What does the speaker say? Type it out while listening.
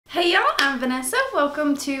Hey y'all, I'm Vanessa.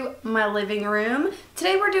 Welcome to my living room.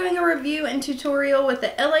 Today we're doing a review and tutorial with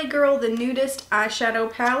the LA Girl, the Nudist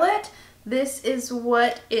eyeshadow palette. This is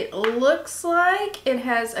what it looks like. It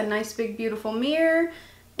has a nice big beautiful mirror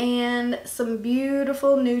and some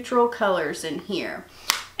beautiful neutral colors in here.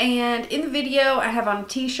 And in the video I have on a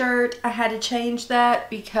t-shirt. I had to change that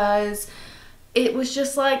because it was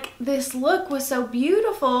just like, this look was so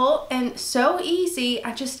beautiful and so easy.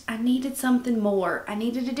 I needed something more. I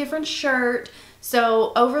needed a different shirt.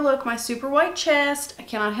 So overlook my super white chest. I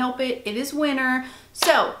cannot help it. It is winter.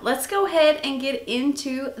 So let's go ahead and get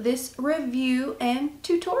into this review and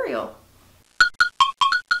tutorial.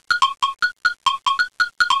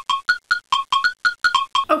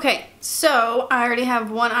 Okay, so I already have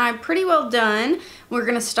one eye pretty well done. We're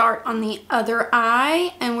gonna start on the other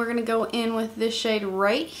eye and we're gonna go in with this shade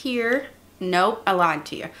right here. Nope, I lied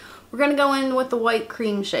to you. We're gonna go in with the white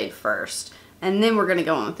cream shade first and then we're gonna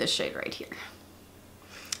go in with this shade right here.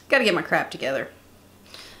 Gotta get my crap together.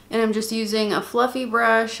 And I'm just using a fluffy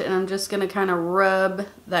brush and I'm just gonna kind of rub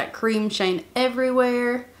that cream shade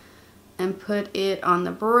everywhere and put it on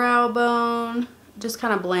the brow bone. Just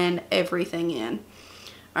kind of blend everything in.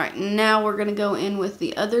 Alright, now we're going to go in with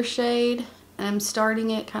the other shade, and I'm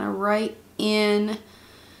starting it kind of right in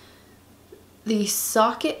the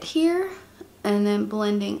socket here, and then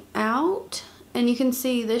blending out. And you can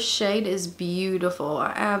see this shade is beautiful.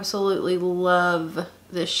 I absolutely love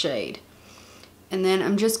this shade. And then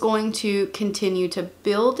I'm just going to continue to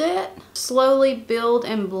build it. Slowly build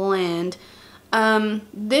and blend.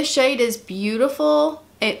 This shade is beautiful.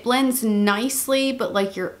 It blends nicely, but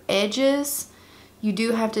like your edges, you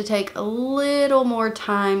do have to take a little more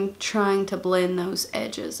time trying to blend those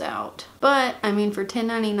edges out. But, I mean, for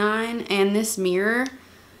 $10.99, and this mirror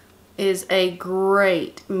is a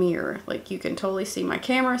great mirror. Like, you can totally see my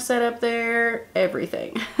camera set up there,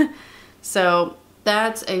 everything. So,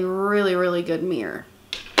 that's a really, really good mirror.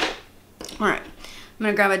 Alright, I'm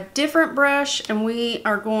going to grab a different brush, and we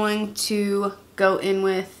are going to go in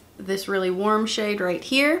with this really warm shade right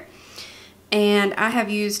here. And I have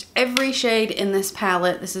used every shade in this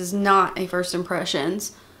palette. This is not a first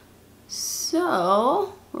impressions.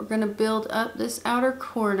 So we're gonna build up this outer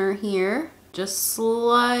corner here, just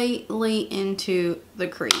slightly into the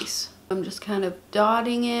crease. I'm just kind of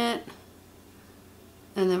dotting it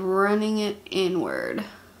and then running it inward.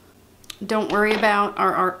 Don't worry about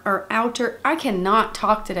our outer, I cannot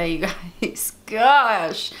talk today, you guys,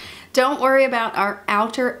 gosh. Don't worry about our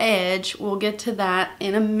outer edge. We'll get to that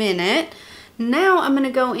in a minute. Now I'm going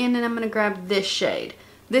to go in and I'm going to grab this shade.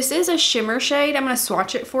 This is a shimmer shade. I'm going to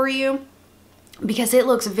swatch it for you because it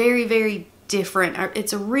looks very, very different.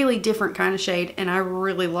 It's a really different kind of shade and I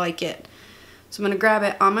really like it. So I'm going to grab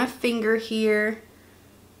it on my finger here.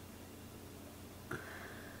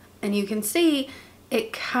 And you can see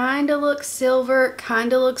it kind of looks silver,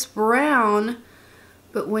 kind of looks brown.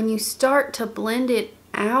 But when you start to blend it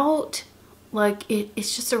out, like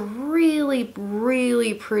it's just a really,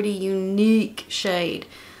 really pretty unique shade.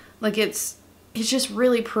 Like it's just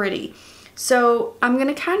really pretty. So I'm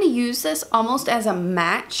gonna kind of use this almost as a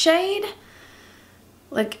matte shade.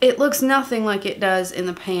 Like it looks nothing like it does in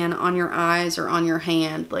the pan on your eyes or on your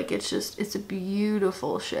hand. Like it's a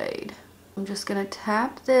beautiful shade. I'm just gonna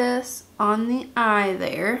tap this on the eye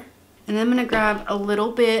there. And then I'm gonna grab a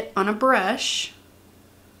little bit on a brush.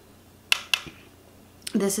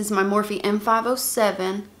 This is my Morphe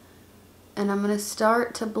M507 and I'm going to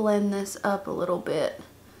start to blend this up a little bit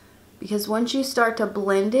because once you start to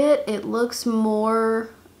blend it, it looks more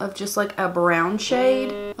of just like a brown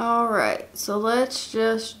shade. Alright, so let's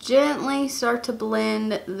just gently start to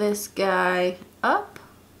blend this guy up.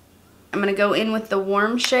 I'm going to go in with the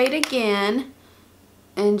warm shade again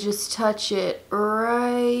and just touch it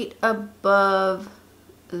right above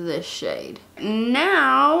this shade.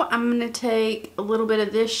 Now I'm going to take a little bit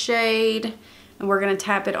of this shade and we're going to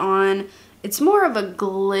tap it on. It's more of a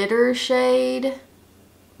glitter shade,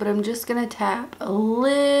 but I'm just going to tap a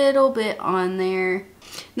little bit on there.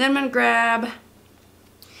 Then I'm going to grab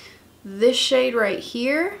this shade right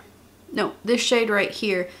here. No, this shade right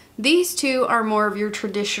here. These two are more of your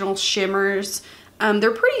traditional shimmers.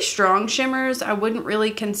 They're pretty strong shimmers. I wouldn't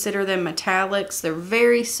really consider them metallics. They're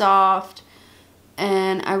very soft.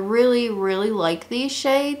 And I really, really like these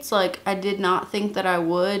shades. Like, I did not think that I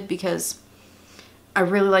would because I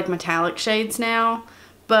really like metallic shades now.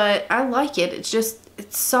 But I like it. It's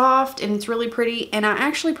soft and it's really pretty. And I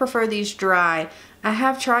actually prefer these dry. I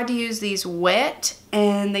have tried to use these wet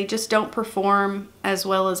and they just don't perform as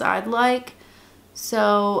well as I'd like.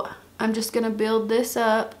 So I'm just going to build this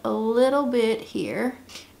up a little bit here.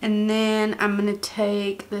 And then I'm gonna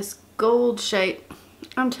take this gold shade.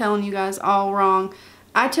 I'm telling you guys all wrong.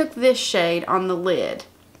 I took this shade on the lid.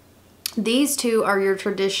 These two are your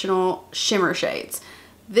traditional shimmer shades.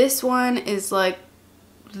 This one is like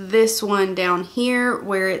this one down here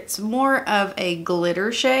where it's more of a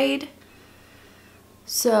glitter shade.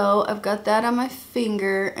 So I've got that on my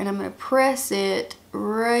finger and I'm gonna press it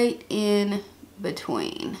right in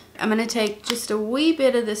between. I'm gonna take just a wee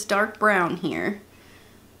bit of this dark brown here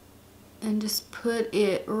and just put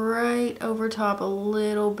it right over top a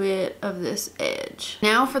little bit of this edge.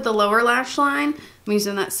 Now for the lower lash line, I'm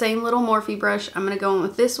using that same little Morphe brush. I'm gonna go in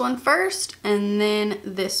with this one first and then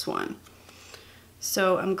this one.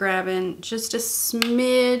 So I'm grabbing just a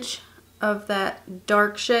smidge of that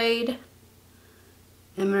dark shade.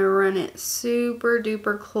 I'm gonna run it super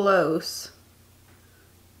duper close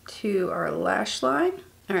to our lash line.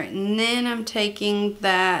 All right, and then I'm taking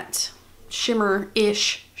that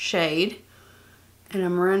shimmer-ish shade and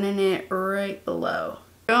I'm running it right below.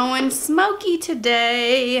 Going smoky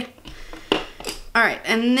today. All right,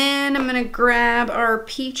 and then I'm gonna grab our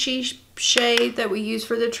peachy shade that we use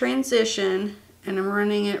for the transition and I'm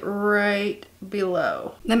running it right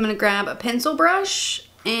below. Then I'm gonna grab a pencil brush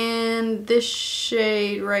and this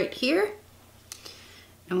shade right here.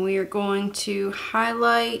 And we are going to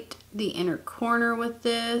highlight the inner corner with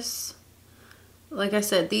this. Like I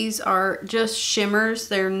said, these are just shimmers.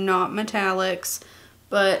 They're not metallics,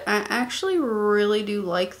 but I actually really do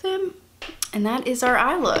like them. And that is our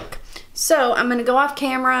eye look. So I'm gonna go off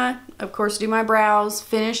camera, of course, do my brows,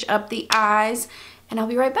 finish up the eyes, and I'll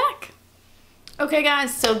be right back. Okay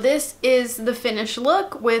guys, so this is the finished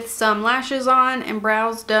look with some lashes on and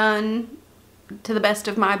brows done to the best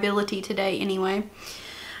of my ability today anyway.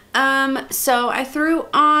 So I threw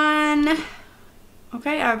on,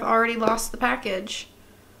 okay, I've already lost the package.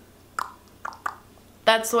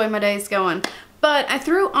 That's the way my day's going. But I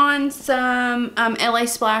threw on some LA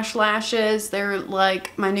Splash lashes. They're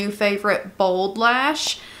like my new favorite bold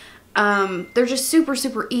lash. They're just super,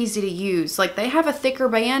 super easy to use. Like they have a thicker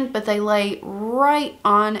band, but they lay right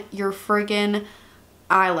on your friggin'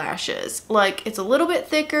 eyelashes. Like it's a little bit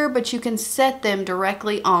thicker, but you can set them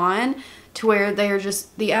directly on to where they are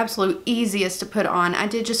just the absolute easiest to put on. I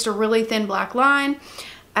did just a really thin black line.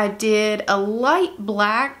 I did a light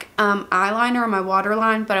black eyeliner on my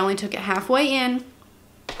waterline, but I only took it halfway in.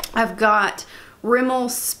 I've got Rimmel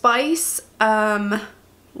Spice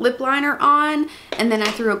lip liner on, and then I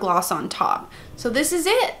threw a gloss on top. So this is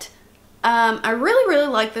it. I really, really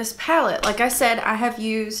like this palette. Like I said, I have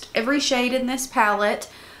used every shade in this palette.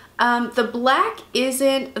 The black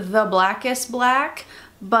isn't the blackest black,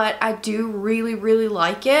 but I do really, really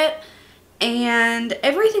like it. And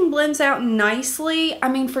everything blends out nicely. I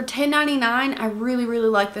mean, for $10.99, I really, really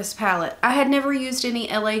like this palette. I had never used any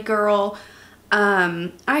LA Girl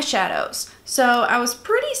eyeshadows, so I was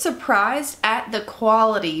pretty surprised at the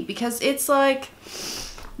quality because it's like,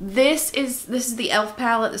 this is the e.l.f.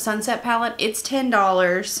 palette, the Sunset palette. It's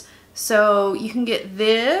 $10. So you can get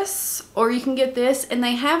this or you can get this, and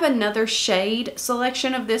they have another shade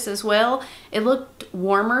selection of this as well. It looked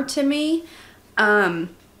warmer to me.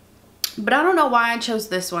 But I don't know why I chose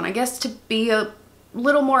this one. I guess to be a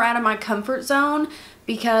little more out of my comfort zone,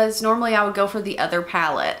 because normally I would go for the other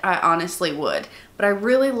palette. I honestly would. But I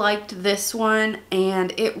really liked this one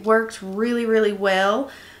and it worked really, really well.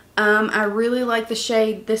 I really like the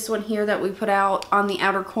shade, this one here that we put out on the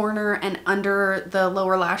outer corner and under the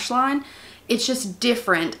lower lash line. It's just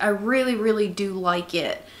different. I really, really do like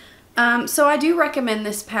it. So I do recommend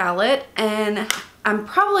this palette, and I'm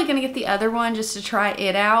probably going to get the other one just to try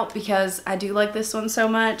it out because I do like this one so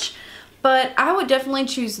much. But I would definitely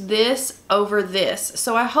choose this over this.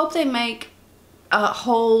 So I hope they make a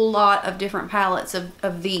whole lot of different palettes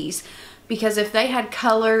of these. Because if they had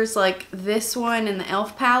colors like this one and the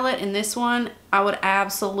e.l.f. palette and this one, I would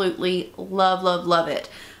absolutely love, love, love it.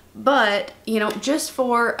 But, you know, just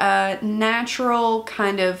for a natural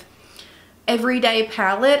kind of everyday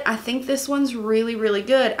palette, I think this one's really, really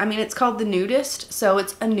good. I mean, it's called the Nudist, so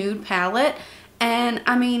it's a nude palette. And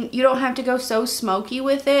I mean, you don't have to go so smoky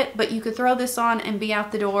with it, but you could throw this on and be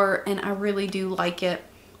out the door, and I really do like it.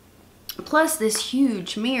 Plus this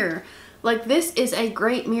huge mirror. Like, this is a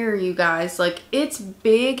great mirror, you guys. Like, it's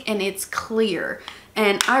big and it's clear.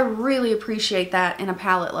 And I really appreciate that in a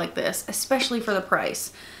palette like this, especially for the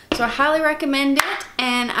price. So I highly recommend it,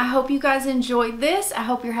 and I hope you guys enjoyed this. I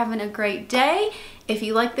hope you're having a great day. If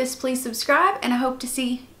you like this, please subscribe, and I hope to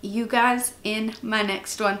see you guys in my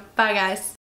next one. Bye, guys.